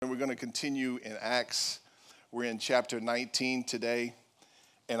going to continue in Acts. We're in chapter 19 today,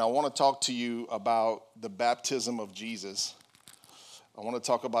 and I want to talk to you about the baptism of Jesus. I want to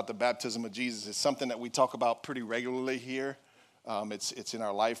talk about the baptism of Jesus. It's something that we talk about pretty regularly here. It's in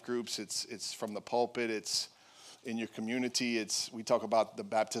our life groups. It's from the pulpit. It's in your community. We talk about the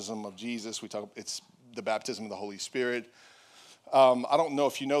baptism of Jesus. It's the baptism of the Holy Spirit. I don't know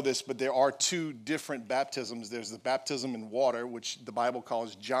if you know this, but there are two different baptisms. There's the baptism in water, which the Bible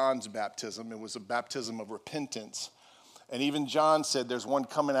calls John's baptism. It was a baptism of repentance. And even John said, there's one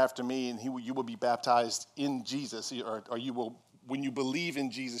coming after me, and you will be baptized in Jesus, or you will, when you believe in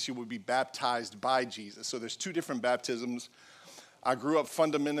Jesus, you will be baptized by Jesus. So there's two different baptisms. I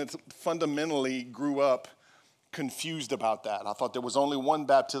fundamentally grew up confused about that. I thought there was only one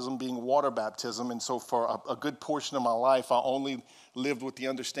baptism, being water baptism, and so for a good portion of my life, I only lived with the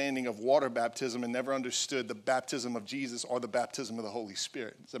understanding of water baptism and never understood the baptism of Jesus or the baptism of the Holy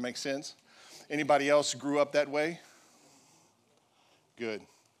Spirit. Does that make sense? Anybody else grew up that way? Good.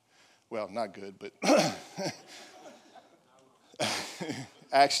 Well, not good, but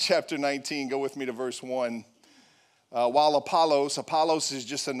Acts chapter 19, go with me to verse 1. While Apollos is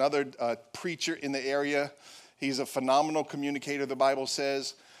just another preacher in the area. He's a phenomenal communicator, the Bible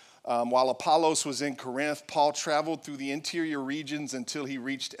says. While Apollos was in Corinth, Paul traveled through the interior regions until he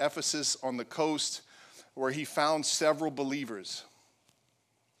reached Ephesus on the coast, where he found several believers.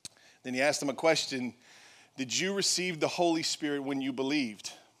 Then he asked them a question. Did you receive the Holy Spirit when you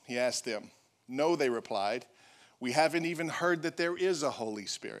believed? He asked them. No, they replied. We haven't even heard that there is a Holy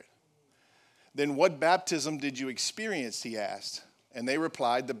Spirit. Then what baptism did you experience? He asked. And they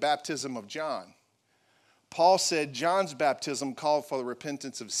replied, the baptism of John. Paul said John's baptism called for the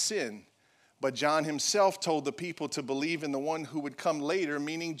repentance of sin, but John himself told the people to believe in the one who would come later,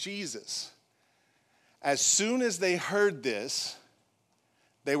 meaning Jesus. As soon as they heard this,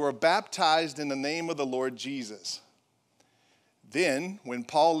 they were baptized in the name of the Lord Jesus. Then, when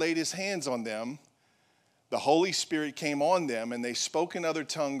Paul laid his hands on them, the Holy Spirit came on them, and they spoke in other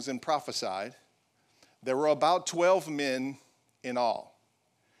tongues and prophesied. There were about 12 men in all.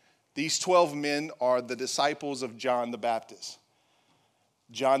 These 12 men are the disciples of John the Baptist.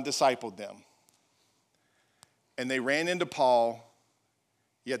 John discipled them. And they ran into Paul,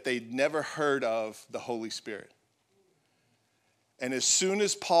 yet they'd never heard of the Holy Spirit. And as soon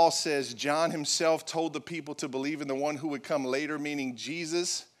as Paul says John himself told the people to believe in the one who would come later, meaning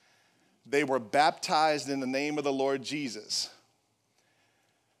Jesus, they were baptized in the name of the Lord Jesus.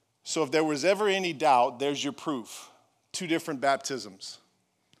 So if there was ever any doubt, there's your proof. Two different baptisms.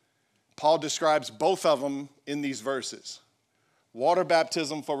 Paul describes both of them in these verses. Water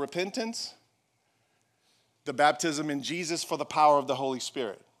baptism for repentance, the baptism in Jesus for the power of the Holy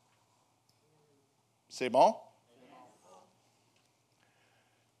Spirit. C'est bon?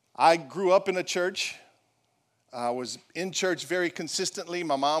 I grew up in a church. I was in church very consistently.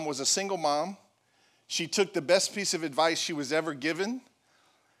 My mom was a single mom. She took the best piece of advice she was ever given,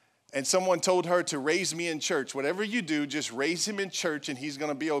 and someone told her to raise me in church. Whatever you do, just raise him in church and he's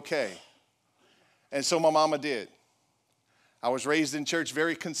going to be okay. And so my mama did. I was raised in church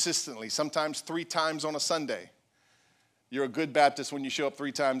very consistently, sometimes 3 times on a Sunday. You're a good Baptist when you show up 3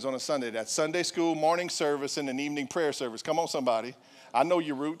 times on a Sunday. That's Sunday school, morning service, and an evening prayer service. Come on, somebody. I know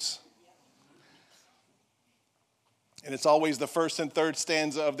your roots. And it's always the first and third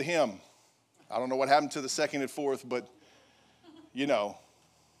stanza of the hymn. I don't know what happened to the second and fourth, but,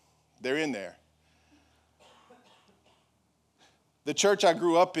 they're in there. The church I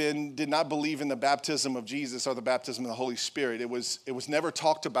grew up in did not believe in the baptism of Jesus or the baptism of the Holy Spirit. It was never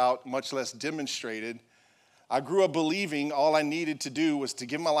talked about, much less demonstrated. I grew up believing all I needed to do was to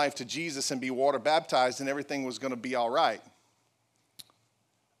give my life to Jesus and be water baptized, and everything was going to be all right.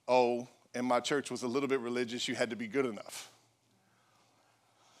 Oh, and my church was a little bit religious. You had to be good enough.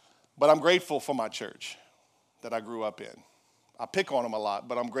 But I'm grateful for my church that I grew up in. I pick on them a lot,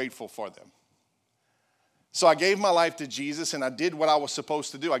 but I'm grateful for them. So I gave my life to Jesus, and I did what I was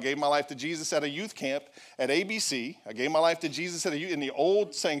supposed to do. I gave my life to Jesus at a youth camp at ABC. I gave my life to Jesus in the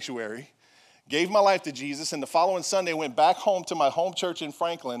old sanctuary. Gave my life to Jesus, and the following Sunday went back home to my home church in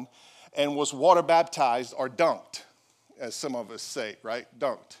Franklin and was water baptized, or dunked, as some of us say, right?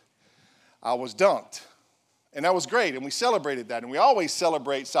 Dunked. I was dunked. And that was great, and we celebrated that. And we always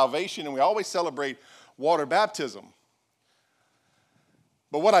celebrate salvation, and we always celebrate water baptism.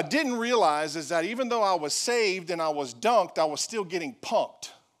 But what I didn't realize is that even though I was saved and I was dunked, I was still getting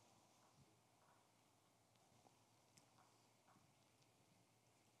pumped.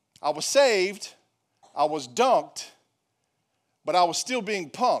 I was saved, I was dunked, but I was still being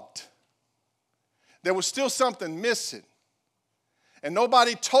pumped. There was still something missing. and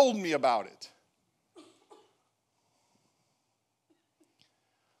nobody told me about it.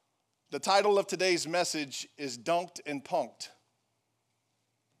 The title of today's message is Dunked and Punked.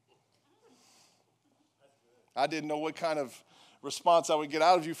 I didn't know what kind of response I would get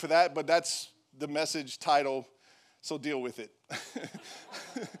out of you for that, but that's the message title, so deal with it.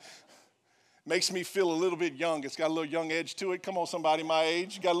 Makes me feel a little bit young. It's got a little young edge to it. Come on, somebody my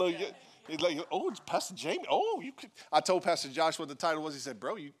age. Got a little. He's like, oh, it's Pastor Jamie. Oh, you could. I told Pastor Josh what the title was. He said,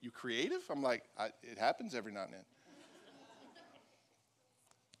 bro, you creative? I'm like, it happens every now and then.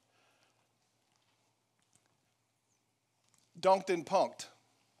 Dunked and punked.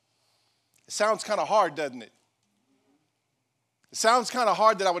 It sounds kind of hard, doesn't it? It sounds kind of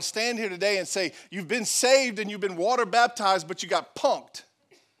hard that I would stand here today and say, you've been saved and you've been water baptized, but you got punked.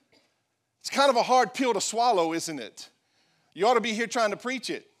 It's kind of a hard pill to swallow, isn't it? You ought to be here trying to preach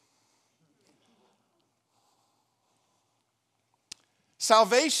it.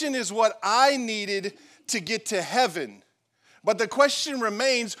 Salvation is what I needed to get to heaven. But the question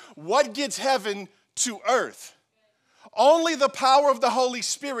remains, what gets heaven to earth? Only the power of the Holy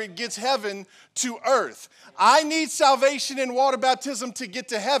Spirit gets heaven to earth. I need salvation and water baptism to get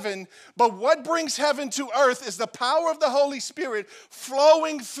to heaven, but what brings heaven to earth is the power of the Holy Spirit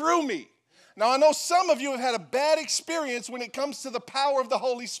flowing through me. Now, I know some of you have had a bad experience when it comes to the power of the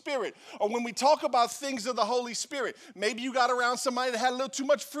Holy Spirit, or when we talk about things of the Holy Spirit. Maybe you got around somebody that had a little too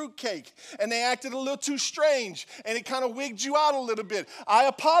much fruitcake, and they acted a little too strange, and it kind of wigged you out a little bit. I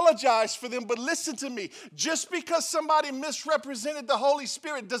apologize for them, but listen to me. Just because somebody misrepresented the Holy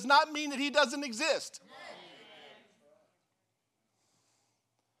Spirit does not mean that he doesn't exist.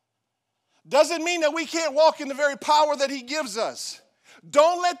 Doesn't mean that we can't walk in the very power that he gives us.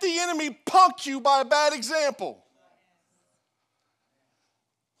 Don't let the enemy punk you by a bad example.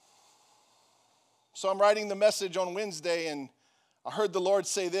 So I'm writing the message on Wednesday, and I heard the Lord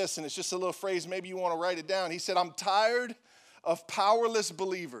say this, and it's just a little phrase. Maybe you want to write it down. He said, I'm tired of powerless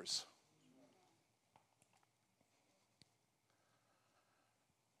believers.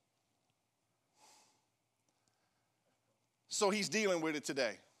 So he's dealing with it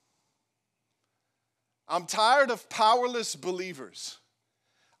today. I'm tired of powerless believers.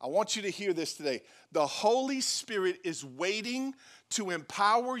 I want you to hear this today. The Holy Spirit is waiting to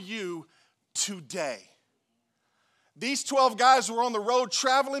empower you today. These 12 guys were on the road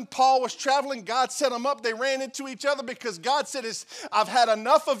traveling. Paul was traveling. God set them up. They ran into each other because God said, I've had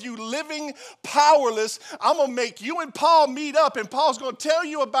enough of you living powerless. I'm going to make you and Paul meet up, and Paul's going to tell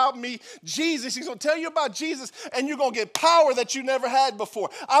you about me, Jesus. He's going to tell you about Jesus, and you're going to get power that you never had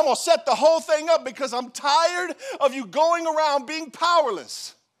before. I'm going to set the whole thing up because I'm tired of you going around being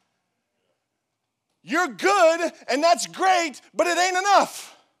powerless. You're good, and that's great, but it ain't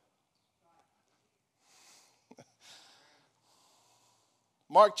enough.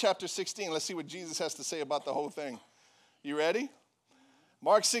 Mark chapter 16, let's see what Jesus has to say about the whole thing. You ready?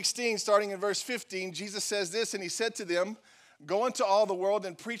 Mark 16, starting in verse 15, Jesus says this, and he said to them, go into all the world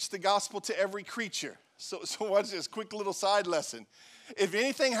and preach the gospel to every creature. So watch this, quick little side lesson. If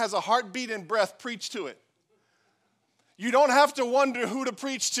anything has a heartbeat and breath, preach to it. You don't have to wonder who to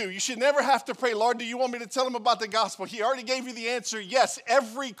preach to. You should never have to pray, Lord, do you want me to tell them about the gospel? He already gave you the answer, yes,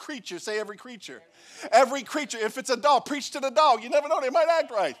 every creature. Say every creature. Every creature. If it's a dog, preach to the dog. You never know, they might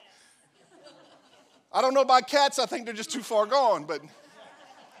act right. I don't know about cats. I think they're just too far gone, but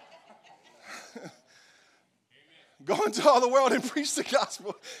go into all the world and preach the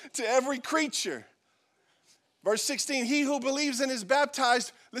gospel to every creature. Verse 16, he who believes and is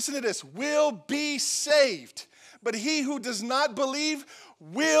baptized, listen to this, will be saved. But he who does not believe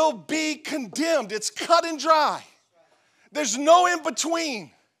will be condemned. It's cut and dry. There's no in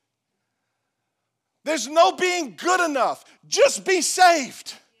between. There's no being good enough. Just be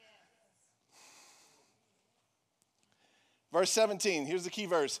saved. Verse 17, here's the key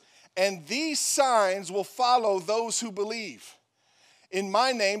verse. And these signs will follow those who believe. In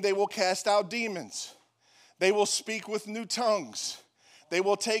my name they will cast out demons. They will speak with new tongues. They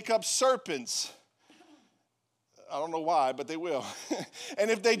will take up serpents. I don't know why, but they will.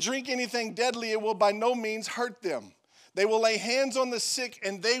 And if they drink anything deadly, it will by no means hurt them. They will lay hands on the sick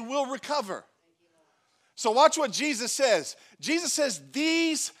and they will recover. So watch what Jesus says. Jesus says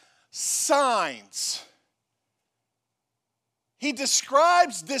these signs. He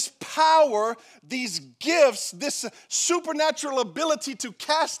describes this power, these gifts, this supernatural ability to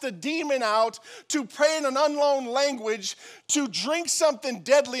cast a demon out, to pray in an unknown language, to drink something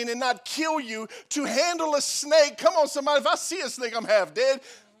deadly and it not kill you, to handle a snake. Come on, somebody, if I see a snake, I'm half dead.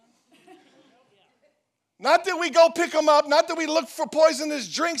 Not that we go pick them up, not that we look for poisonous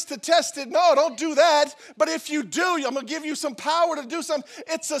drinks to test it. No, don't do that. But if you do, I'm going to give you some power to do something.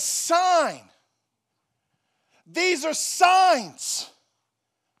 It's a sign. These are signs.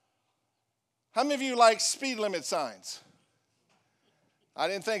 How many of you like speed limit signs? I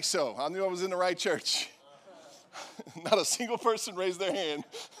didn't think so. I knew I was in the right church. Not a single person raised their hand.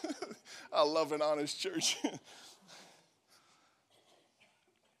 I love an honest church.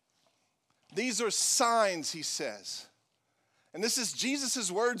 These are signs, he says. And this is Jesus'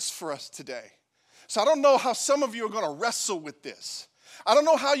 words for us today. So I don't know how some of you are going to wrestle with this. I don't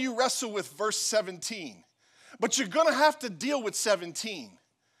know how you wrestle with verse 17. But you're going to have to deal with 17.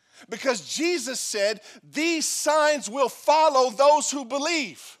 Because Jesus said, these signs will follow those who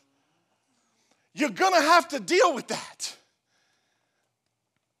believe. You're going to have to deal with that.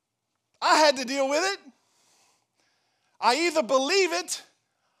 I had to deal with it. I either believe it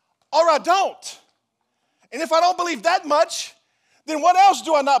or I don't. And if I don't believe that much, then what else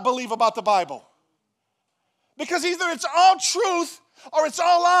do I not believe about the Bible? Because either it's all truth or it's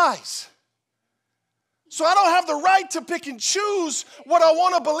all lies. So I don't have the right to pick and choose what I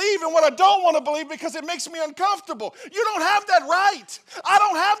want to believe and what I don't want to believe because it makes me uncomfortable. You don't have that right. I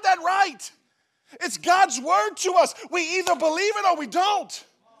don't have that right. It's God's word to us. We either believe it or we don't.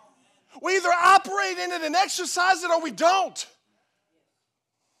 We either operate in it and exercise it or we don't.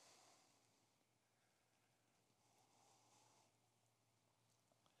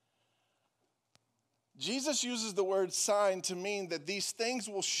 Jesus uses the word sign to mean that these things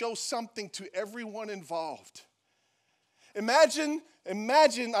will show something to everyone involved. Imagine, I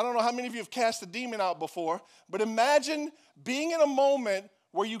don't know how many of you have cast a demon out before, but imagine being in a moment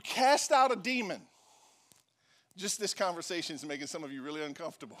where you cast out a demon. Just this conversation is making some of you really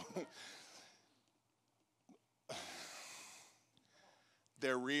uncomfortable.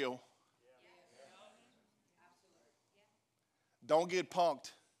 They're real. Don't get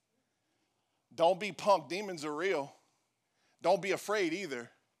punked. Don't be punked. Demons are real. Don't be afraid either.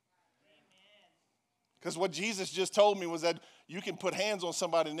 Because what Jesus just told me was that you can put hands on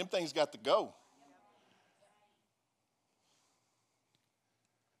somebody and them things got to go.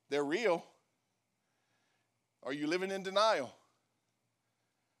 They're real. Are you living in denial?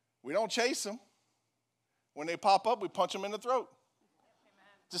 We don't chase them. When they pop up, we punch them in the throat.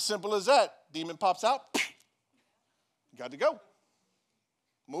 It's as simple as that. Demon pops out. Got to go.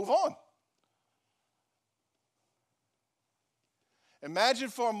 Move on. Imagine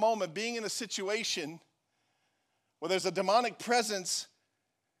for a moment being in a situation where there's a demonic presence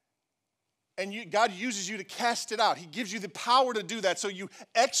and God uses you to cast it out. He gives you the power to do that. So you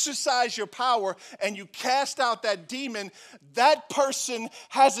exercise your power and you cast out that demon. That person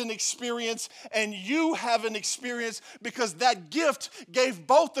has an experience and you have an experience because that gift gave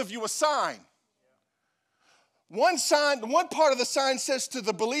both of you a sign. One part of the sign says to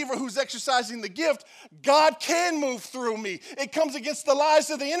the believer who's exercising the gift, God can move through me. It comes against the lies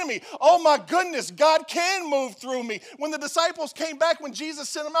of the enemy. Oh my goodness, God can move through me. When the disciples came back, when Jesus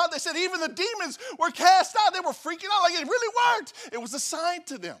sent them out, they said even the demons were cast out. They were freaking out like it really worked. It was a sign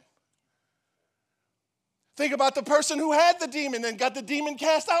to them. Think about the person who had the demon and got the demon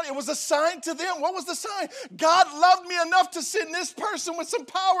cast out. It was a sign to them. What was the sign? God loved me enough to send this person with some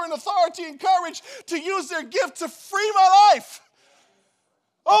power and authority and courage to use their gift to free my life.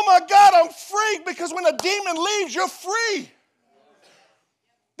 Oh my God, I'm free because when a demon leaves, you're free.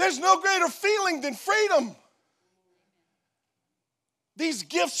 There's no greater feeling than freedom. These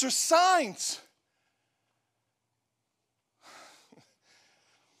gifts are signs.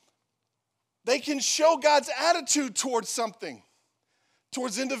 They can show God's attitude towards something,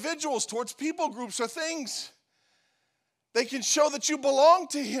 towards individuals, towards people groups or things. They can show that you belong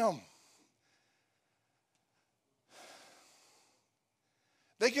to Him.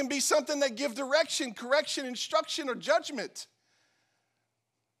 They can be something that give direction, correction, instruction, or judgment.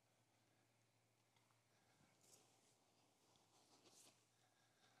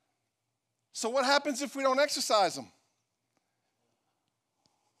 So what happens if we don't exercise them?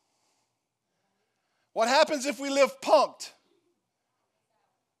 What happens if we live punked?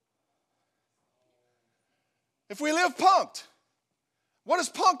 If we live punked, what does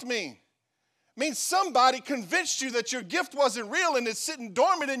punked mean? It means somebody convinced you that your gift wasn't real and it's sitting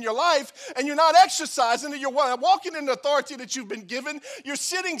dormant in your life and you're not exercising it. You're walking in the authority that you've been given. You're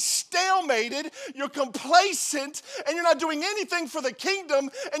sitting stalemated. You're complacent and you're not doing anything for the kingdom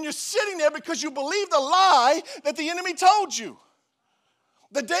and you're sitting there because you believed a lie that the enemy told you.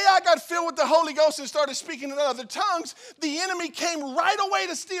 The day I got filled with the Holy Ghost and started speaking in other tongues, the enemy came right away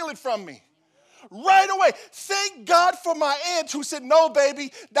to steal it from me. Right away. Thank God for my aunt who said, no,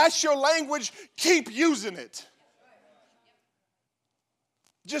 baby, that's your language. Keep using it.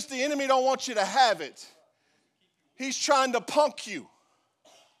 Just the enemy don't want you to have it. He's trying to punk you.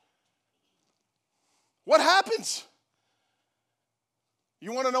 What happens?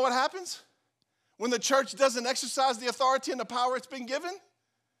 You want to know what happens? When the church doesn't exercise the authority and the power it's been given,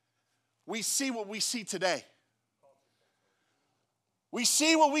 we see what we see today. We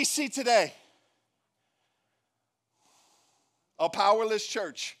see what we see today. A powerless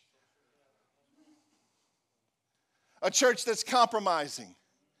church. A church that's compromising.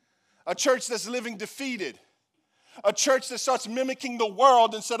 A church that's living defeated. A church that starts mimicking the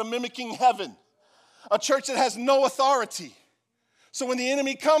world instead of mimicking heaven. A church that has no authority. So when the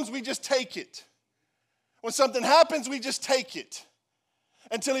enemy comes, we just take it. When something happens, we just take it.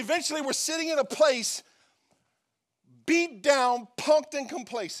 Until eventually we're sitting in a place beat down, punked, and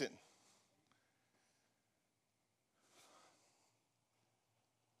complacent.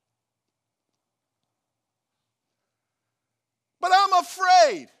 But I'm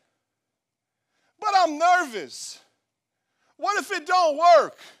afraid. But I'm nervous. What if it don't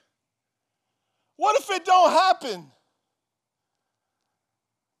work? What if it don't happen?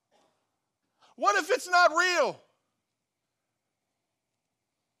 What if it's not real?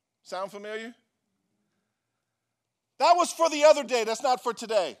 Sound familiar? That was for the other day. That's not for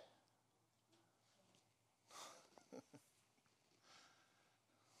today.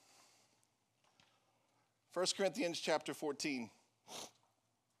 First Corinthians chapter 14.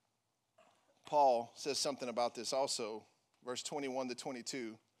 Paul says something about this also. Verse 21 to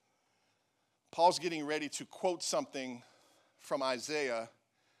 22. Paul's getting ready to quote something from Isaiah.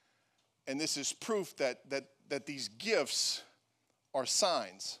 And this is proof that these gifts are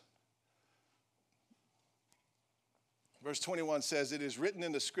signs. Verse 21 says, it is written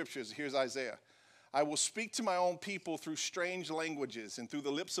in the scriptures, here's Isaiah, I will speak to my own people through strange languages and through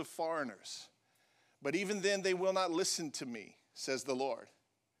the lips of foreigners. But even then they will not listen to me, says the Lord.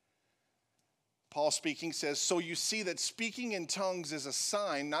 Paul speaking says, so you see that speaking in tongues is a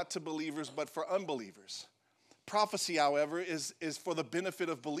sign not to believers but for unbelievers. Prophecy, however, is for the benefit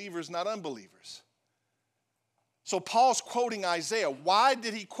of believers, not unbelievers. So Paul's quoting Isaiah. Why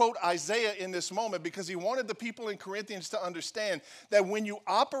did he quote Isaiah in this moment? Because he wanted the people in Corinthians to understand that when you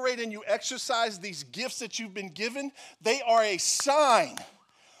operate and you exercise these gifts that you've been given, they are a sign.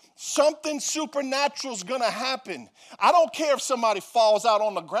 Something supernatural is going to happen. I don't care if somebody falls out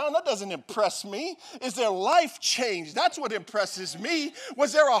on the ground. That doesn't impress me. Is their life changed? That's what impresses me.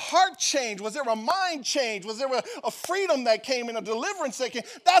 Was there a heart change? Was there a mind change? Was there a freedom that came and a deliverance that came?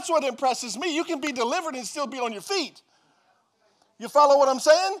 That's what impresses me. You can be delivered and still be on your feet. You follow what I'm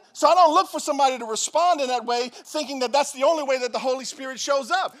saying? So I don't look for somebody to respond in that way thinking that that's the only way that the Holy Spirit shows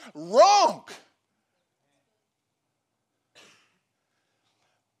up. Wrong.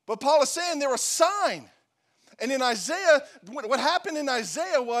 But Paul is saying they're a sign. And in Isaiah, what happened in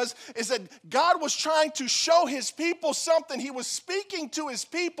Isaiah is that God was trying to show his people something. He was speaking to his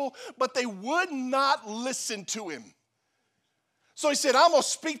people, but they would not listen to him. So he said, I'm going to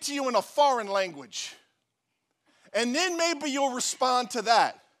speak to you in a foreign language. And then maybe you'll respond to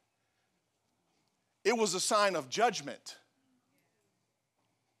that. It was a sign of judgment.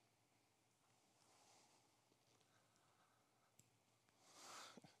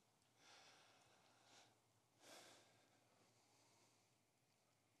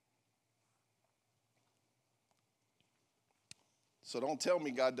 So don't tell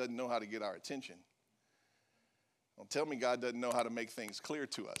me God doesn't know how to get our attention. Don't tell me God doesn't know how to make things clear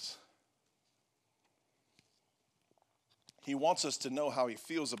to us. He wants us to know how he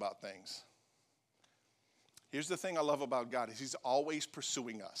feels about things. Here's the thing I love about God is he's always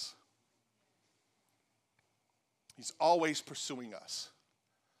pursuing us. He's always pursuing us.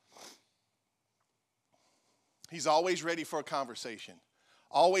 He's always ready for a conversation.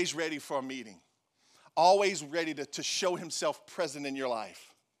 Always ready for a meeting. Always ready to show himself present in your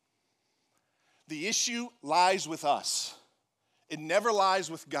life. The issue lies with us. It never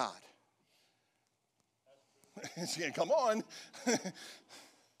lies with God. Come on.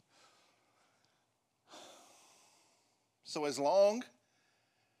 So as long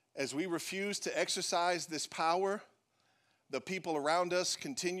as we refuse to exercise this power, the people around us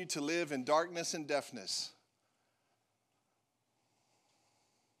continue to live in darkness and deafness.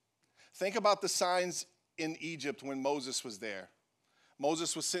 Think about the signs in Egypt when Moses was there.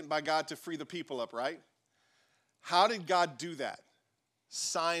 Moses was sent by God to free the people up, right? How did God do that?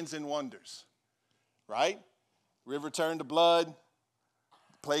 Signs and wonders, right? River turned to blood,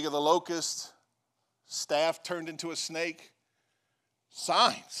 plague of the locust, staff turned into a snake.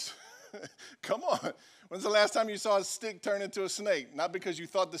 Signs. Come on. When's the last time you saw a stick turn into a snake? Not because you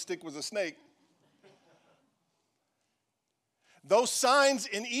thought the stick was a snake. Those signs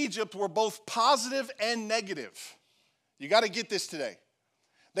in Egypt were both positive and negative. You got to get this today.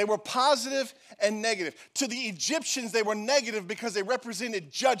 They were positive and negative. To the Egyptians, they were negative because they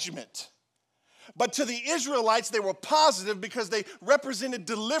represented judgment. But to the Israelites, they were positive because they represented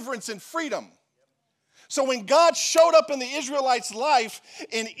deliverance and freedom. So when God showed up in the Israelites' life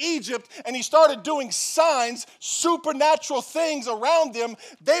in Egypt and he started doing signs, supernatural things around them,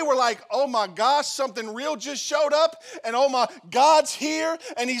 they were like, oh my gosh, something real just showed up, and oh my, God's here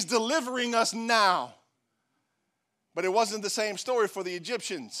and he's delivering us now. But it wasn't the same story for the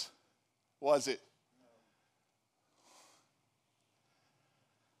Egyptians, was it?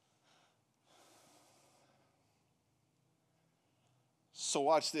 So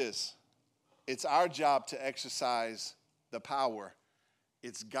watch this. It's our job to exercise the power.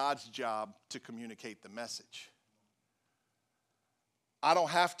 It's God's job to communicate the message. I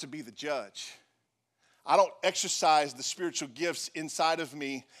don't have to be the judge. I don't exercise the spiritual gifts inside of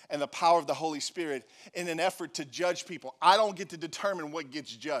me and the power of the Holy Spirit in an effort to judge people. I don't get to determine what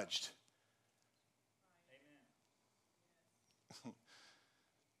gets judged. Kind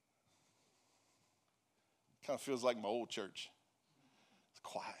of feels like my old church. It's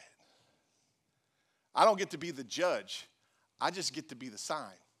quiet. I don't get to be the judge. I just get to be the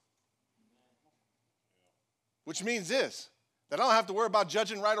sign. Which means this, that I don't have to worry about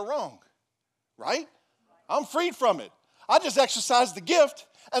judging right or wrong. Right? I'm freed from it. I just exercise the gift,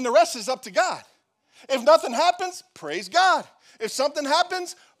 and the rest is up to God. If nothing happens, praise God. If something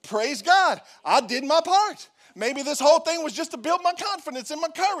happens, praise God. I did my part. Maybe this whole thing was just to build my confidence and my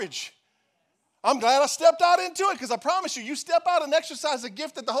courage. I'm glad I stepped out into it, because I promise you, you step out and exercise a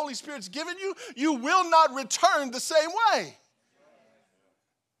gift that the Holy Spirit's given you, you will not return the same way.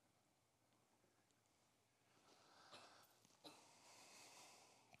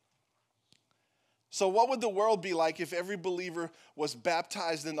 So what would the world be like if every believer was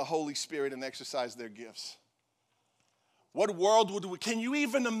baptized in the Holy Spirit and exercised their gifts? What world can you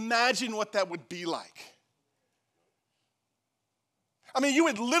even imagine what that would be like? I mean, you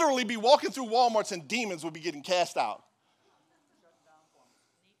would literally be walking through Walmarts and demons would be getting cast out.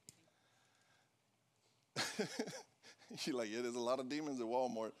 You're like, yeah, there's a lot of demons at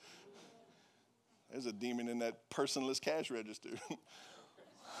Walmart. There's a demon in that personless cash register.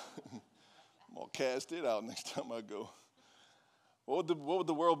 I'm going to cast it out next time I go. What would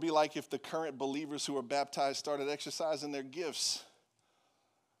the world be like if the current believers who are baptized started exercising their gifts?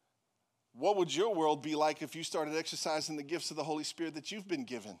 What would your world be like if you started exercising the gifts of the Holy Spirit that you've been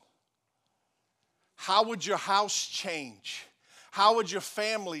given? How would your house change? How would your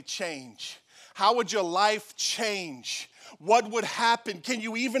family change? How would your life change? What would happen? Can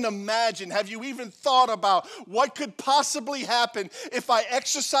you even imagine? Have you even thought about what could possibly happen if I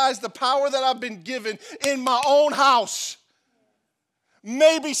exercise the power that I've been given in my own house?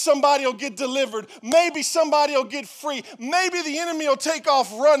 Maybe somebody will get delivered. Maybe somebody will get free. Maybe the enemy will take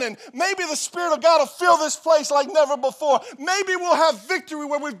off running. Maybe the Spirit of God will fill this place like never before. Maybe we'll have victory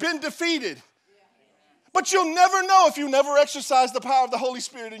where we've been defeated. But you'll never know if you never exercise the power of the Holy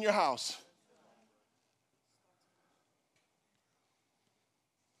Spirit in your house.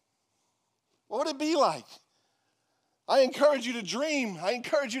 What would it be like? I encourage you to dream. I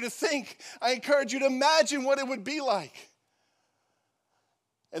encourage you to think. I encourage you to imagine what it would be like.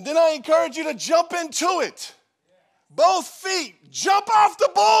 And then I encourage you to jump into it. Both feet. Jump off the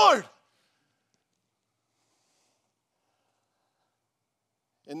board.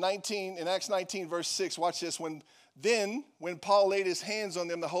 In Acts 19, verse 6, watch this. When Paul laid his hands on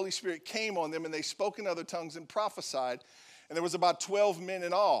them, the Holy Spirit came on them, and they spoke in other tongues and prophesied. And there was about 12 men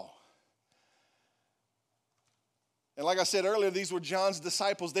in all. And like I said earlier, these were John's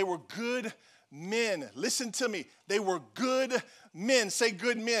disciples. They were good men. Listen to me. They were good men. Say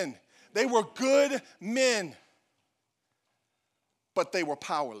good men. They were good men. But they were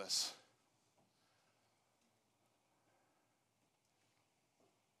powerless.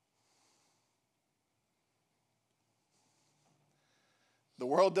 The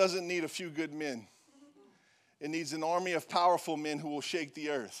world doesn't need a few good men. It needs an army of powerful men who will shake the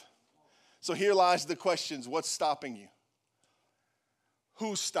earth. So here lies the questions. What's stopping you?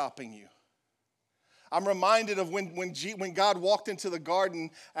 Who's stopping you? I'm reminded of when God walked into the garden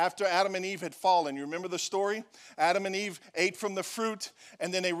after Adam and Eve had fallen. You remember the story? Adam and Eve ate from the fruit,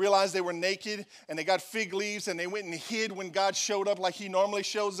 and then they realized they were naked, and they got fig leaves, and they went and hid when God showed up like he normally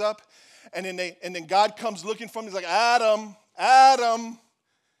shows up. And then God comes looking for him. He's like, Adam,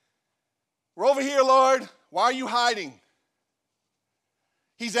 we're over here, Lord. Why are you hiding?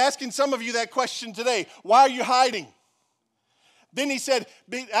 He's asking some of you that question today. Why are you hiding? Then he said,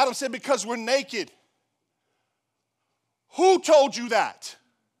 Adam said, because we're naked. Who told you that?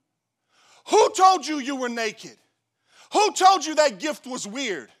 Who told you you were naked? Who told you that gift was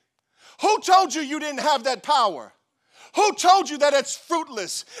weird? Who told you you didn't have that power? Who told you that it's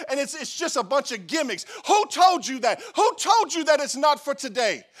fruitless and it's just a bunch of gimmicks? Who told you that? Who told you that it's not for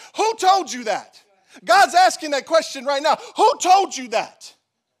today? Who told you that? God's asking that question right now. Who told you that?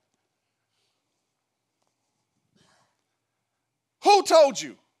 Who told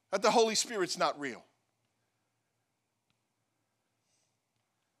you that the Holy Spirit's not real?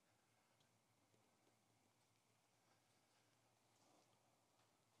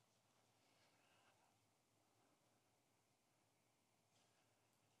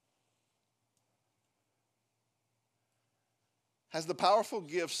 Has the powerful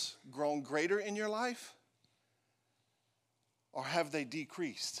gifts grown greater in your life? Or have they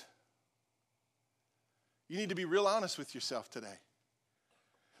decreased? You need to be real honest with yourself today.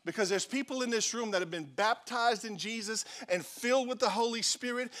 Because there's people in this room that have been baptized in Jesus and filled with the Holy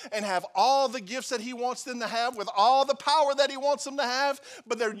Spirit and have all the gifts that he wants them to have with all the power that he wants them to have,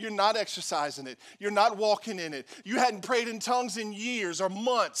 but you're not exercising it. You're not walking in it. You hadn't prayed in tongues in years or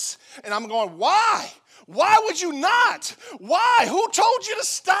months. And I'm going, why? Why would you not? Why? Who told you to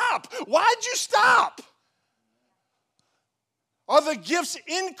stop? Why'd you stop? Are the gifts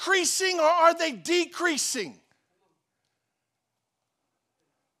increasing or are they decreasing?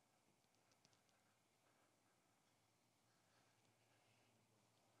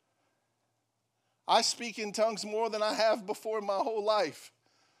 I speak in tongues more than I have before in my whole life.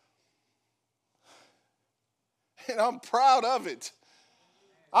 And I'm proud of it.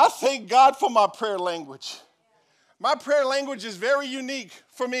 I thank God for my prayer language. My prayer language is very unique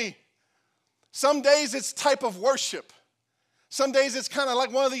for me. Some days it's type of worship. Some days it's kind of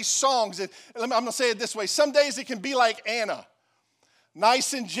like one of these songs. I'm going to say it this way. Some days it can be like Anna,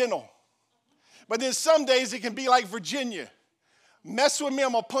 nice and gentle. But then some days it can be like Virginia. Mess with me,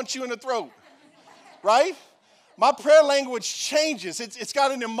 I'm going to punch you in the throat. Right? My prayer language changes. It's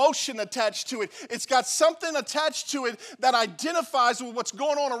got an emotion attached to it. It's got something attached to it that identifies with what's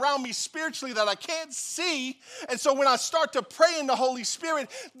going on around me spiritually that I can't see. And so when I start to pray in the Holy Spirit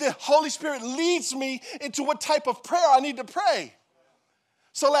leads me into what type of prayer I need to pray.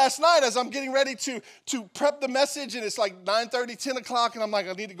 So last night, as I'm getting ready to prep the message, and it's like 9:30, 10 o'clock, and I'm like,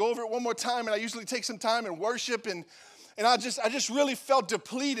 I need to go over it one more time. And I usually take some time and worship, and I just really felt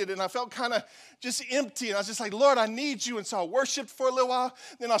depleted, and I felt kind of just empty. And I was just like, Lord, I need you. And so I worshiped for a little while.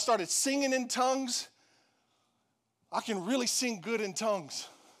 Then I started singing in tongues. I can really sing good in tongues.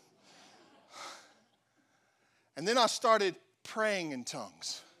 And then I started praying in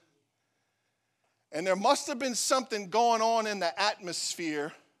tongues. And there must have been something going on in the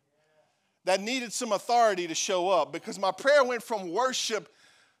atmosphere that needed some authority to show up, because my prayer went from worship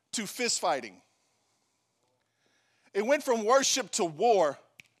to fist fighting. It went from worship to war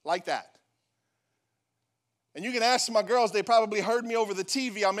like that. And you can ask my girls, they probably heard me over the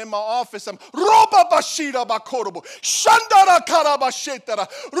TV. I'm in my office. I'm Roba Bashida Bakorobo, Shandara Karabashetara,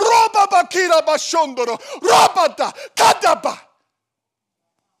 Roba Bakira Bashondoro, Robata, Kadaba.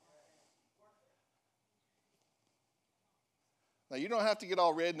 Now, you don't have to get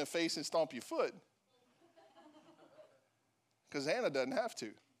all red in the face and stomp your foot, because Anna doesn't have to.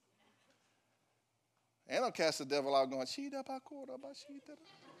 Anna cast the devil out going, Shida Bakora Bashida.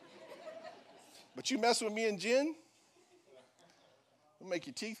 But you mess with me and Jen, it'll make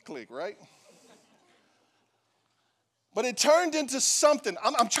your teeth click, right? But it turned into something.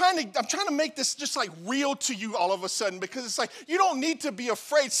 I'm trying to make this just like real to you all of a sudden, because it's like you don't need to be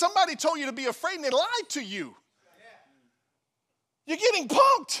afraid. Somebody told you to be afraid and they lied to you. You're getting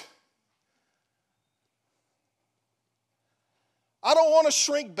punked. I don't want to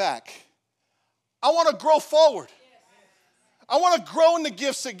shrink back. I want to grow forward. I want to grow in the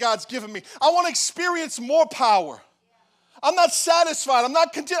gifts that God's given me. I want to experience more power. I'm not satisfied. I'm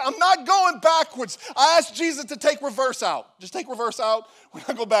not content. I'm not going backwards. I asked Jesus to take reverse out. Just take reverse out. We're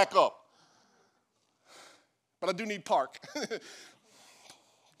going to go back up. But I do need park.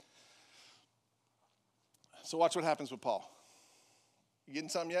 So watch what happens with Paul. You getting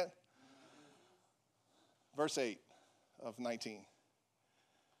something yet? Verse 8 of 19.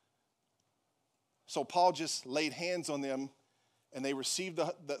 So Paul just laid hands on them, and they received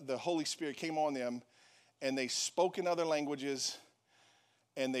the Holy Spirit came on them, and they spoke in other languages,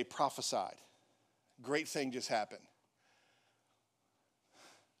 and they prophesied. Great thing just happened.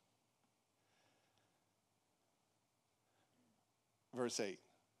 Verse 8.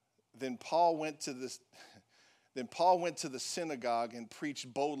 Then Paul went to this. Then Paul went to the synagogue and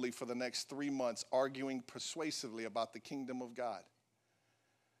preached boldly for the next 3 months, arguing persuasively about the kingdom of God.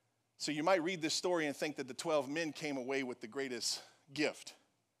 So you might read this story and think that the 12 men came away with the greatest gift.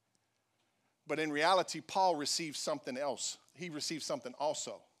 But in reality, Paul received something else. He received something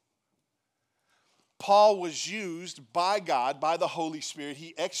also. Paul was used by God, by the Holy Spirit.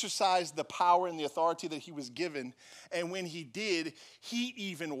 He exercised the power and the authority that he was given. And when he did, he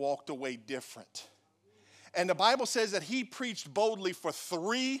even walked away different. And the Bible says that he preached boldly for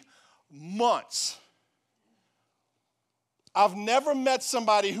 3 months. I've never met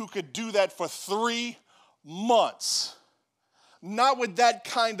somebody who could do that for 3 months. Not with that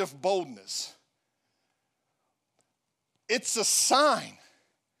kind of boldness. It's a sign.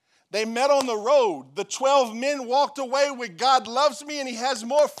 They met on the road. The 12 men walked away with God loves me and he has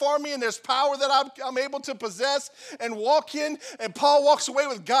more for me and there's power that I'm able to possess and walk in. And Paul walks away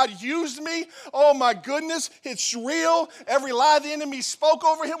with God used me. Oh my goodness, it's real. Every lie the enemy spoke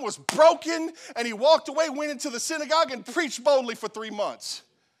over him was broken. And he walked away, went into the synagogue and preached boldly for 3 months.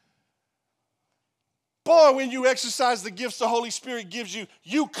 Boy, when you exercise the gifts the Holy Spirit gives you,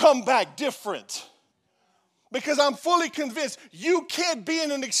 you come back different. Because I'm fully convinced you can't be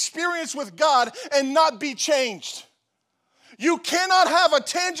in an experience with God and not be changed. You cannot have a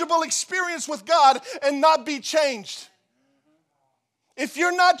tangible experience with God and not be changed. If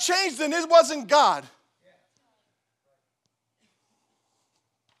you're not changed, then it wasn't God.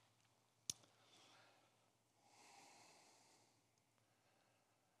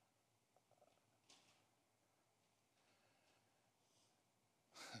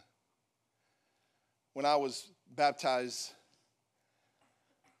 When I was baptized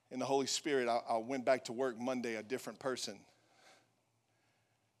in the Holy Spirit, I went back to work Monday a different person.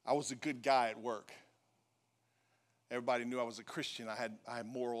 I was a good guy at work. Everybody knew I was a Christian. I had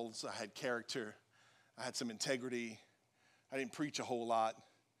morals. I had character. I had some integrity. I didn't preach a whole lot,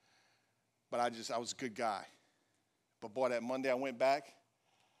 but I was a good guy. But boy, that Monday I went back,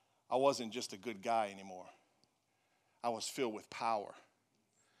 I wasn't just a good guy anymore. I was filled with power.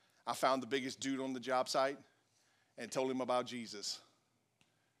 I found the biggest dude on the job site and told him about Jesus.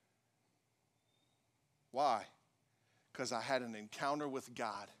 Why? Because I had an encounter with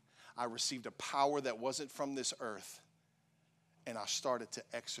God. I received a power that wasn't from this earth, and I started to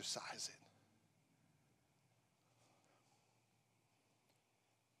exercise it.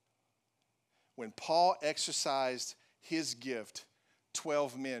 When Paul exercised his gift,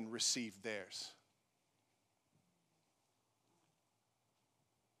 12 men received theirs.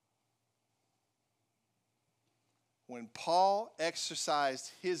 When Paul exercised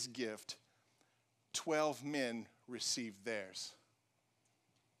his gift, 12 men received theirs.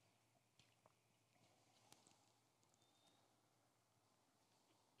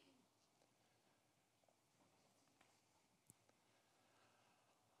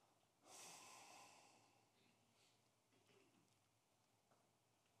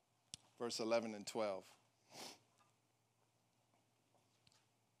 Verse 11 and 12.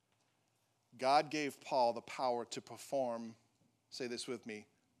 God gave Paul the power to perform, say this with me,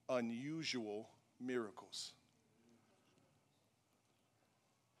 unusual miracles.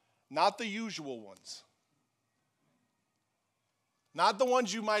 Not the usual ones. Not the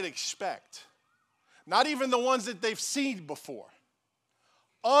ones you might expect. Not even the ones that they've seen before.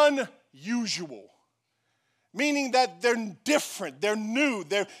 Unusual. Meaning that they're different, they're new,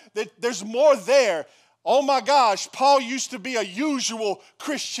 there's more there. Oh my gosh, Paul used to be a usual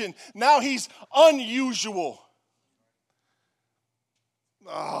Christian. Now he's unusual.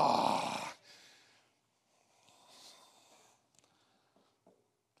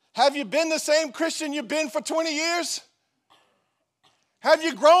 Have you been the same Christian you've been for 20 years? Have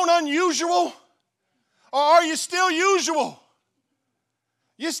you grown unusual? Or are you still usual?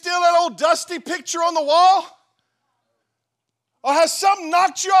 You still that old dusty picture on the wall? Or has something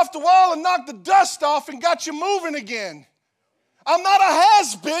knocked you off the wall and knocked the dust off and got you moving again? I'm not a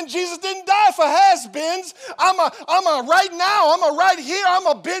has-been. Jesus didn't die for has-beens. I'm a right now. I'm a right here. I'm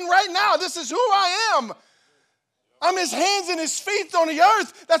a been right now. This is who I am. I'm his hands and his feet on the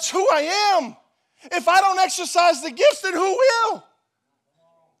earth. That's who I am. If I don't exercise the gifts, then who will?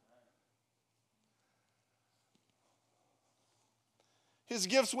 His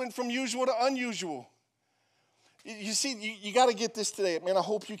gifts went from usual to unusual. You see, you got to get this today. Man, I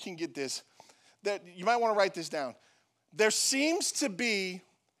hope you can get this. That you might want to write this down. There seems to be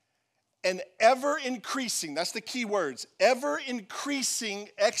an ever-increasing, that's the key words, ever-increasing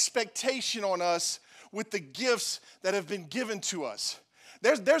expectation on us with the gifts that have been given to us.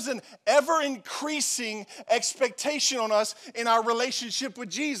 There's an ever-increasing expectation on us in our relationship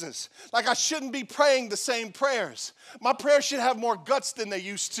with Jesus. Like I shouldn't be praying the same prayers. My prayers should have more guts than they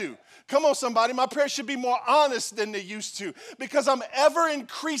used to. Come on, somebody. My prayers should be more honest than they used to because I'm ever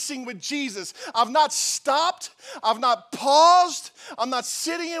increasing with Jesus. I've not stopped. I've not paused. I'm not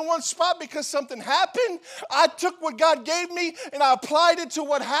sitting in one spot because something happened. I took what God gave me and I applied it to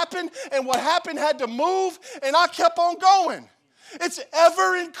what happened, and what happened had to move, and I kept on going. It's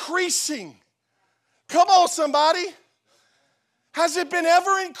ever increasing. Come on, somebody. Has it been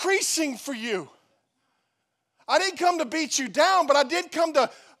ever increasing for you? I didn't come to beat you down, but I did come to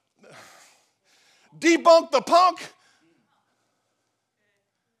debunk the punk.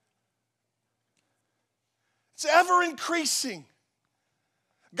 It's ever increasing.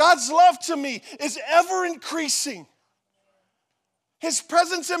 God's love to me is ever increasing. His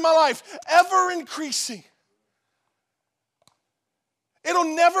presence in my life, ever increasing.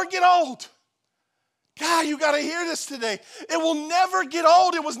 It'll never get old. God, you got to hear this today. It will never get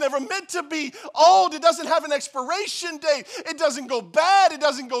old. It was never meant to be old. It doesn't have an expiration date. It doesn't go bad. It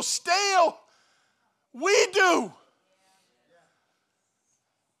doesn't go stale. We do.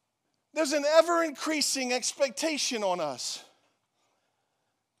 There's an ever-increasing expectation on us.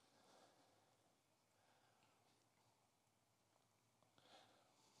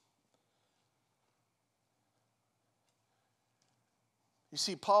 You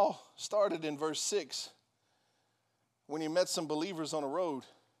see, Paul started in verse 6 when he met some believers on the road,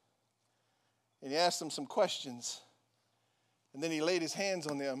 and he asked them some questions, and then he laid his hands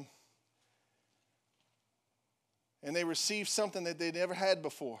on them, and they received something that they never had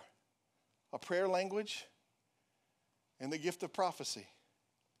before, a prayer language and the gift of prophecy,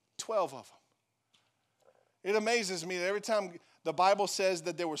 12 of them. It amazes me that every time the Bible says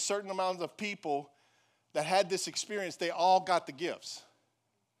that there were certain amounts of people that had this experience, they all got the gifts.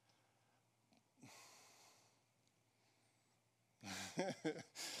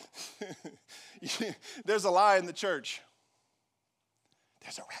 There's a lie in the church.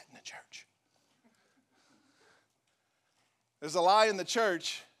 There's a rat in the church. There's a lie in the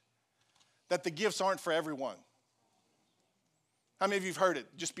church that the gifts aren't for everyone. How many of you have heard it?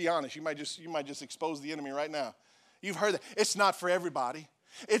 Just be honest. You might just expose the enemy right now. You've heard that. It's not for everybody.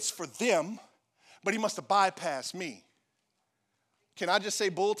 It's for them, but he must have bypassed me. Can I just say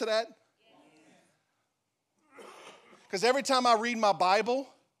bull to that? Because every time I read my Bible,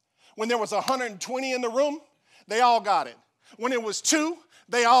 when there was 120 in the room, they all got it. When it was 2,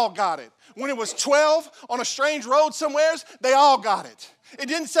 they all got it. When it was 12 on a strange road somewheres, they all got it. It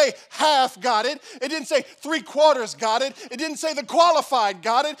didn't say half got it. It didn't say 3/4 got it. It didn't say the qualified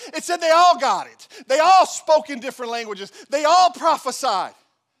got it. It said they all got it. They all spoke in different languages. They all prophesied.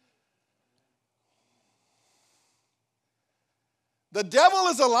 The devil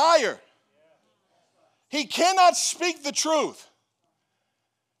is a liar. He cannot speak the truth.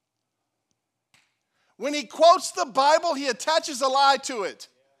 When he quotes the Bible, he attaches a lie to it.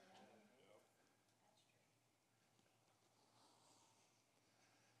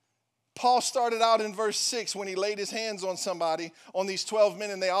 Paul started out in verse 6 when he laid his hands on somebody, on these 12 men,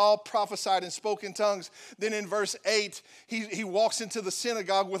 and they all prophesied and spoke in tongues. Then in verse 8, he walks into the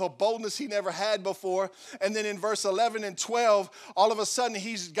synagogue with a boldness he never had before. And then in verse 11 and 12, all of a sudden,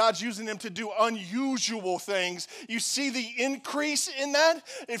 God's using him to do unusual things. You see the increase in that?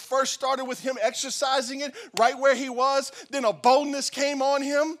 It first started with him exercising it right where he was. Then a boldness came on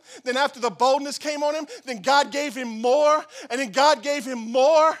him. Then after the boldness came on him, then God gave him more. And then God gave him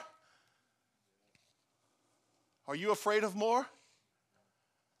more. Are you afraid of more?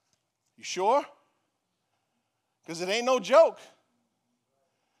 You sure? Because it ain't no joke.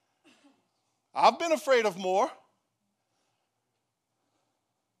 I've been afraid of more.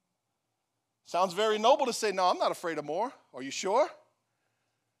 Sounds very noble to say, no, I'm not afraid of more. Are you sure?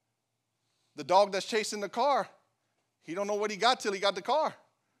 The dog that's chasing the car, he don't know what he got till he got the car.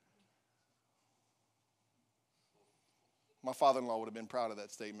 My father-in-law would have been proud of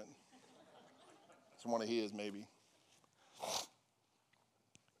that statement. It's one of his, maybe.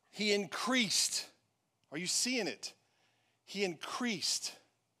 He increased. Are you seeing it? He increased.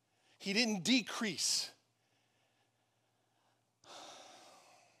 He didn't decrease.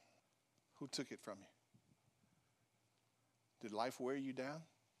 Who took it from you? Did life wear you down?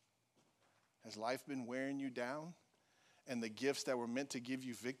 Has life been wearing you down? And the gifts that were meant to give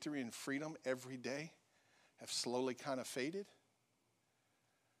you victory and freedom every day have slowly kind of faded?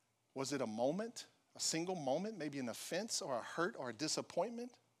 Was it a moment? A single moment, maybe an offense or a hurt or a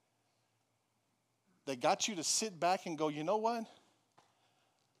disappointment that got you to sit back and go, you know what?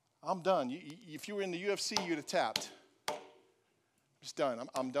 I'm done. If you were in the UFC, you'd have tapped. It's done.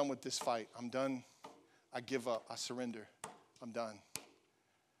 I'm done with this fight. I'm done. I give up. I surrender. I'm done.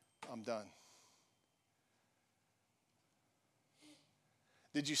 I'm done.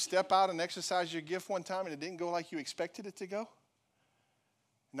 Did you step out and exercise your gift one time and it didn't go like you expected it to go?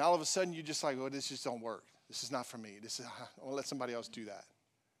 And all of a sudden you're just like, oh, this just don't work. This is not for me. I'll let somebody else do that.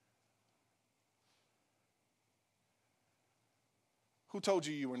 Who told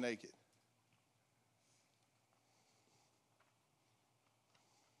you you were naked?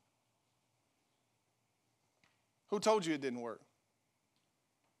 Who told you it didn't work?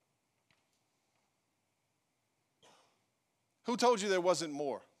 Who told you there wasn't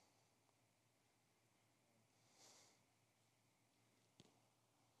more?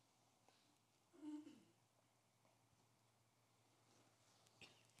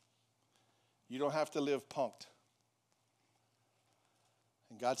 You don't have to live punked.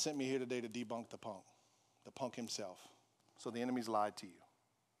 And God sent me here today to debunk the punk himself. So the enemy's lied to you.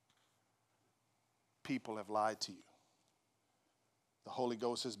 People have lied to you. The Holy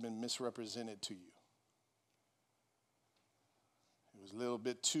Ghost has been misrepresented to you. It was a little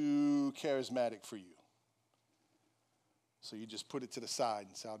bit too charismatic for you. So you just put it to the side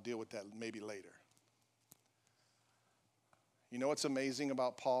and say, I'll deal with that maybe later. You know what's amazing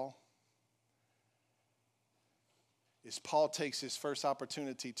about Paul? Is Paul takes his first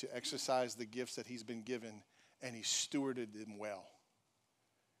opportunity to exercise the gifts that he's been given, and he stewarded them well.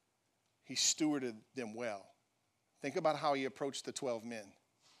 He stewarded them well. Think about how he approached the 12 men.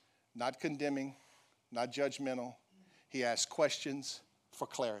 Not condemning, not judgmental. He asked questions for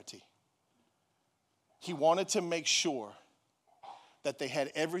clarity. He wanted to make sure that they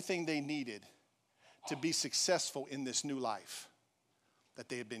had everything they needed to be successful in this new life that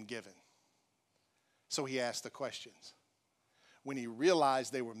they had been given. So he asked the questions. When he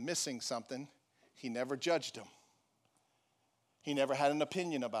realized they were missing something, he never judged them. He never had an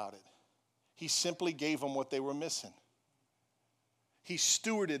opinion about it. He simply gave them what they were missing. He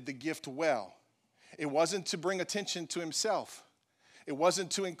stewarded the gift well. It wasn't to bring attention to himself. It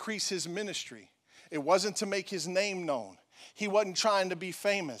wasn't to increase his ministry. It wasn't to make his name known. He wasn't trying to be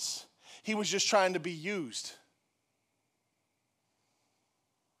famous. He was just trying to be used.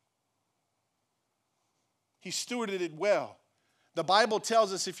 He stewarded it well. The Bible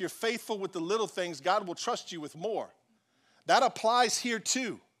tells us if you're faithful with the little things, God will trust you with more. That applies here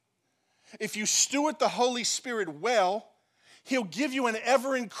too. If you steward the Holy Spirit well, He'll give you an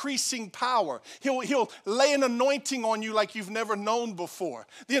ever-increasing power. He'll lay an anointing on you like you've never known before.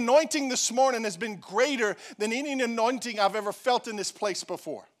 The anointing this morning has been greater than any anointing I've ever felt in this place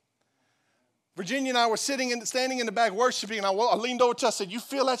before. Virginia and I were standing in the back worshiping, and I leaned over to her and said, "You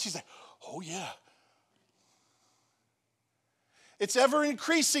feel that?" She said, "Oh, yeah." It's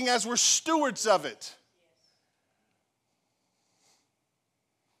ever-increasing as we're stewards of it.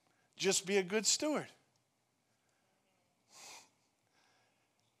 Just be a good steward.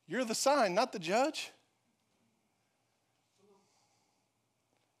 You're the sign, not the judge.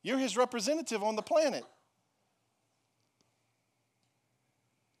 You're his representative on the planet.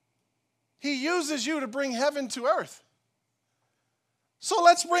 He uses you to bring heaven to earth. So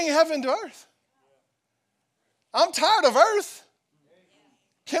let's bring heaven to earth. I'm tired of earth.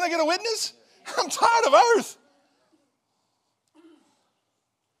 Can I get a witness? I'm tired of earth.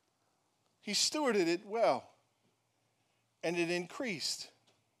 He stewarded it well, and it increased.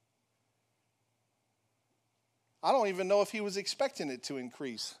 I don't even know if he was expecting it to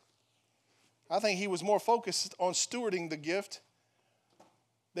increase. I think he was more focused on stewarding the gift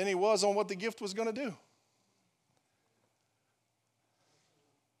than he was on what the gift was going to do.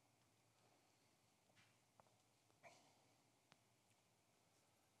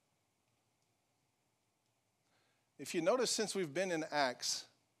 If you notice, since we've been in Acts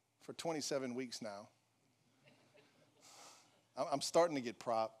for 27 weeks now, I'm starting to get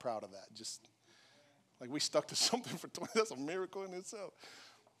proud of that. Just like we stuck to something for 20, that's a miracle in itself.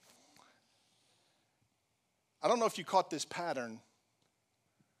 I don't know if you caught this pattern,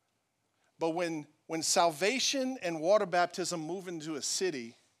 but when salvation and water baptism move into a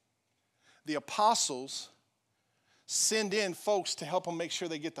city, the apostles send in folks to help them make sure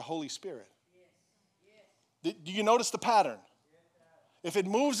they get the Holy Spirit. Do you notice the pattern? If it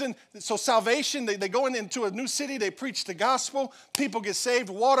moves in, so salvation, they go into a new city, they preach the gospel, people get saved,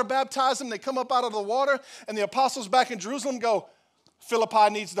 water baptize them, they come up out of the water, and the apostles back in Jerusalem go,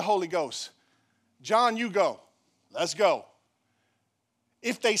 Philippi needs the Holy Ghost. John, you go. Let's go.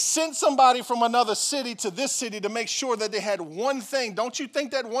 If they sent somebody from another city to this city to make sure that they had one thing, don't you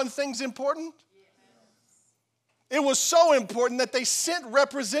think that one thing's important? It was so important that they sent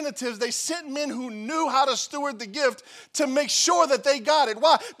representatives, they sent men who knew how to steward the gift to make sure that they got it.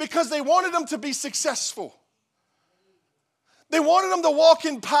 Why? Because they wanted them to be successful. They wanted them to walk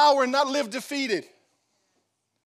in power and not live defeated.